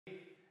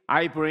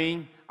I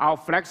bring our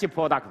flagship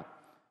product,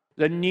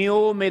 the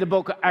new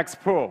MateBook X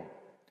Pro.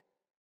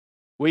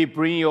 We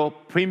bring you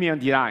premium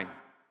design.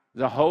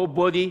 The whole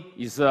body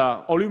is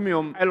an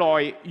aluminum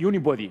alloy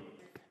unibody.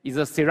 It's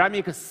a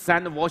ceramic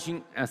sand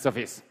washing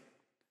surface.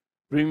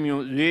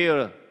 Premium,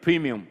 real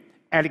premium,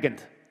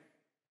 elegant.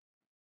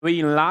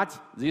 We enlarge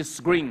this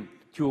screen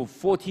to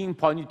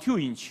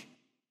 14.2 inch.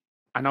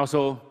 And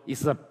also, it's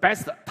the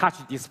best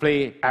touch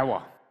display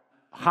ever.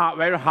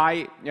 Very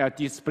high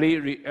display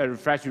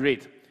refresh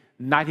rate,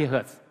 90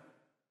 Hz.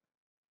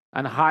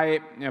 And high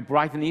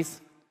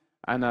brightness.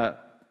 And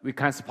we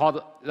can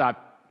support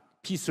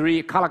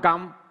P3 color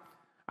gamut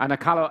and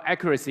color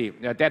accuracy,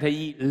 delta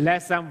E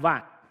less than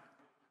 1,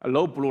 a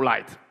low blue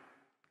light.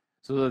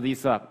 So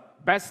this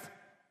best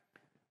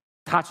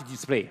touch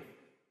display.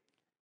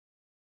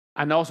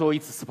 And also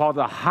it supports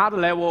the hard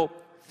level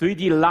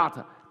 3D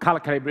LUT color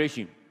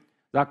calibration.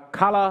 The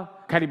color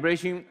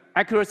calibration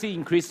accuracy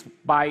increased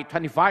by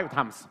 25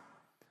 times,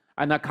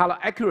 and the color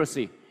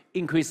accuracy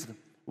increased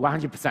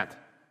 100%.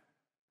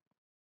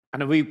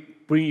 And we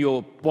bring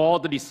you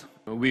borderless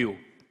view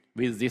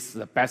with this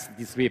best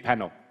display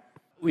panel.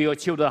 We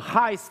achieved the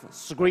highest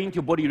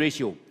screen-to-body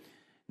ratio,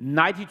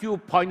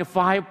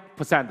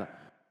 92.5%.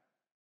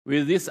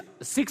 With this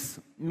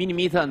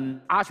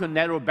 6mm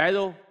ultra-narrow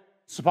bezel,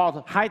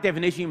 support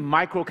high-definition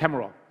micro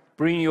camera,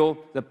 bring you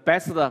the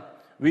best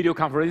video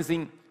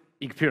conferencing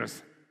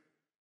experience.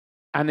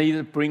 And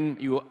it bring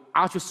you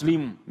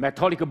ultra-slim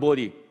metallic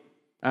body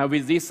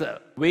with this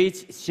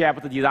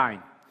wedge-shaped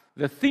design.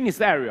 The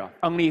thinnest area,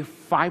 only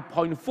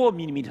 5.4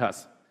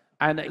 millimeters,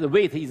 and the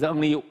weight is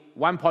only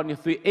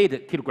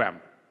 1.38 kilograms.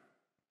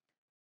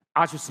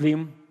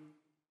 Ultra-slim,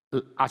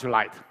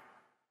 ultra-light.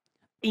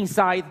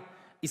 Inside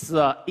is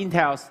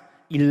Intel's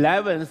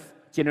 11th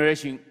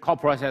generation core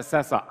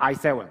processor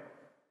i7.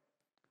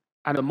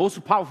 And the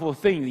most powerful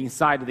thing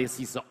inside this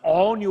is the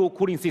all-new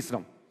cooling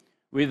system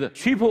with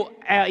triple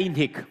air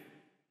intake.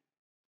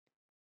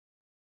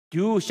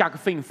 Dual shark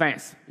fin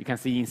fans you can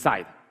see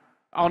inside.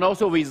 And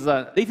also with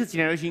the latest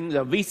generation,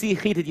 the VC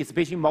heat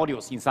dissipation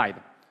modules inside,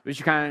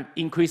 which can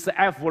increase the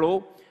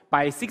airflow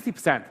by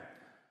 60%,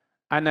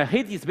 and the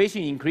heat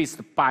dissipation increased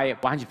by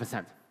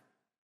 100%.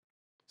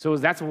 So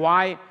that's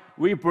why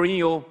we bring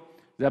you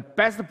the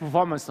best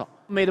performance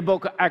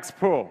MateBook X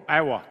Pro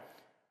ever.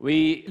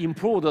 We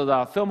improved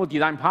the thermal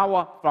design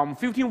power from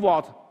 15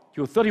 watt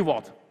to 30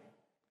 watt.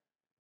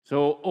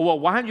 So over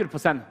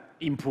 100%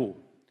 improve.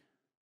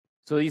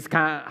 So this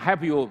can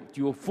help you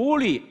to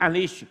fully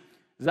unleash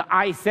the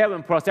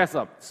i7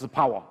 processor's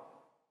power.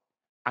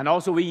 And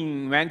also we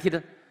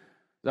invented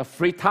the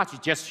free touch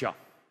gesture.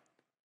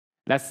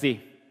 Let's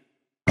see.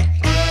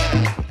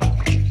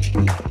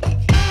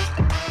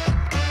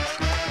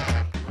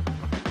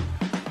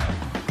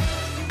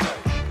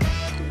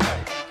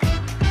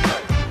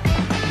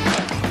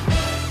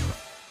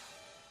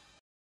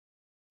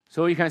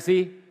 So you can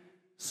see,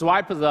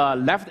 swipe the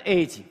left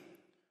edge,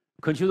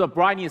 control the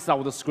brightness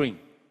of the screen.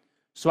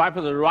 Swipe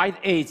the right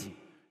edge,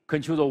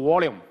 control the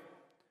volume.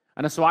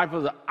 And swipe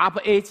the upper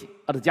edge,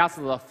 adjust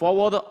the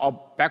forward or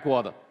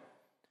backward.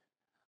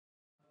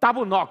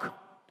 Double knock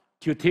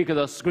to take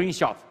the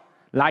screenshot,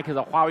 like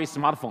the Huawei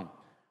smartphone.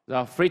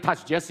 The free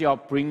touch gesture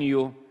brings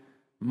you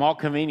more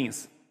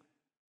convenience.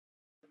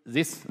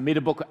 This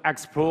MateBook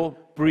X Pro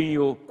brings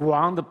you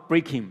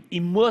groundbreaking,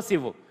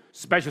 immersive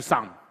spatial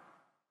sound.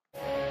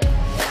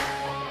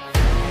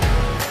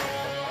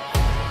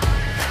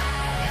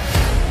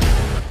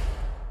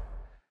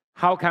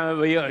 How can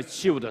we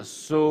achieve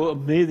so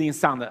amazing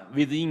sound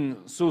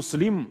within so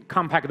slim,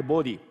 compact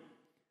body?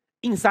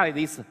 Inside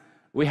this,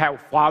 we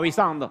have Huawei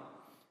sound,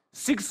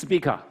 6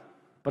 speakers,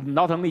 but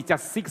not only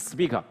just 6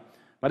 speakers,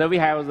 but we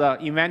have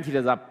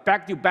invented the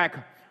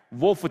back-to-back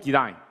woofer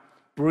design,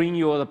 bring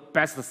you the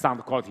best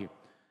sound quality.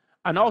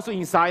 And also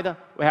inside,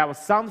 we have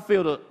sound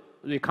field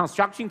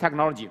reconstruction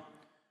technology,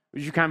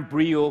 which can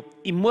bring you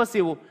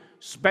immersive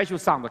spatial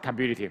sound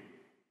capability.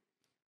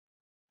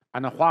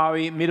 And the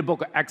Huawei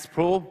MateBook X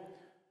Pro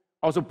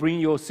also bring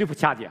you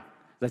SuperCharger.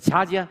 The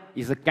charger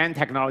is a GaN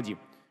technology,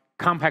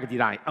 compact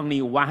design, only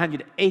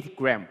 180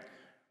 grams,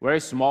 very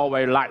small,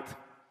 very light.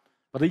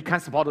 But it can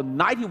support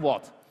 90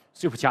 watt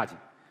SuperCharger.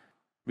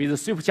 With the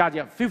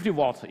SuperCharger 50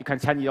 watt, you can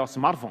charge your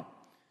smartphone.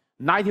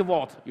 90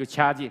 watt, you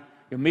charge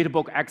your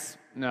MateBook X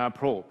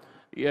Pro.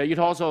 It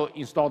also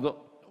installed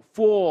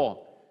 4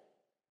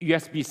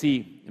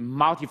 USB-C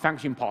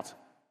multi-function ports.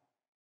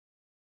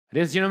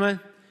 Ladies and gentlemen,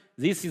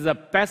 this is the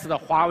best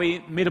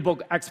Huawei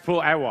MateBook X Pro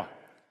ever.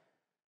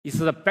 It's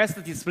the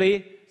best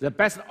display, the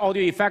best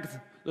audio effect,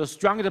 the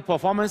strongest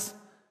performance,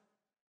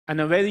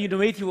 and a very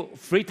innovative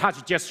free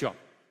touch gesture.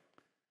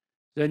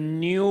 The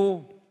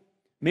new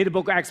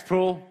MateBook X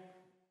Pro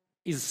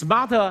is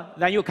smarter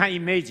than you can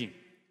imagine.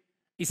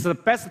 It's the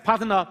best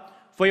partner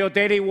for your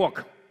daily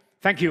work.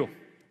 Thank you.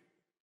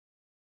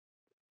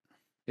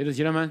 Ladies and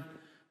gentlemen,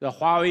 the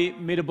Huawei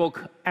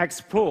MateBook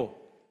X Pro,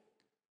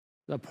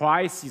 the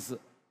price is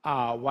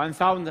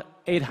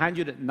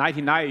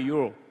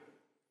 €1,899.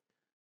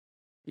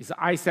 It's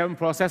i7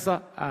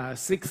 processor,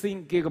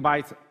 16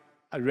 GB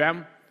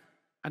RAM,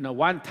 and a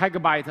 1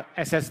 TB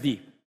SSD.